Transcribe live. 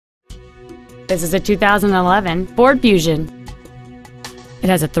This is a 2011 Ford Fusion. It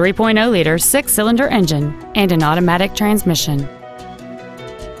has a 3.0-liter six-cylinder engine and an automatic transmission.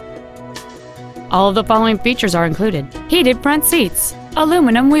 All of the following features are included: heated front seats,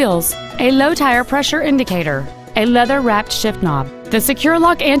 aluminum wheels, a low tire pressure indicator, a leather-wrapped shift knob, the Secure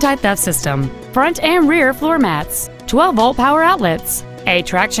Lock anti-theft system, front and rear floor mats, 12-volt power outlets, a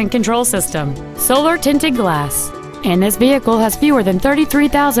traction control system, solar tinted glass, and this vehicle has fewer than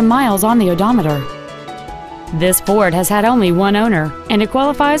 33,000 miles on the odometer. This Ford has had only one owner, and it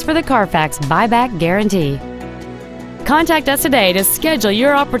qualifies for the Carfax buyback guarantee. Contact us today to schedule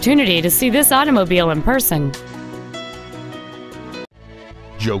your opportunity to see this automobile in person.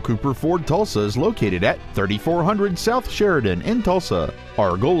 Joe Cooper Ford Tulsa is located at 3400 South Sheridan in Tulsa.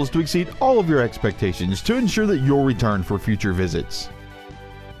 Our goal is to exceed all of your expectations to ensure that you'll return for future visits.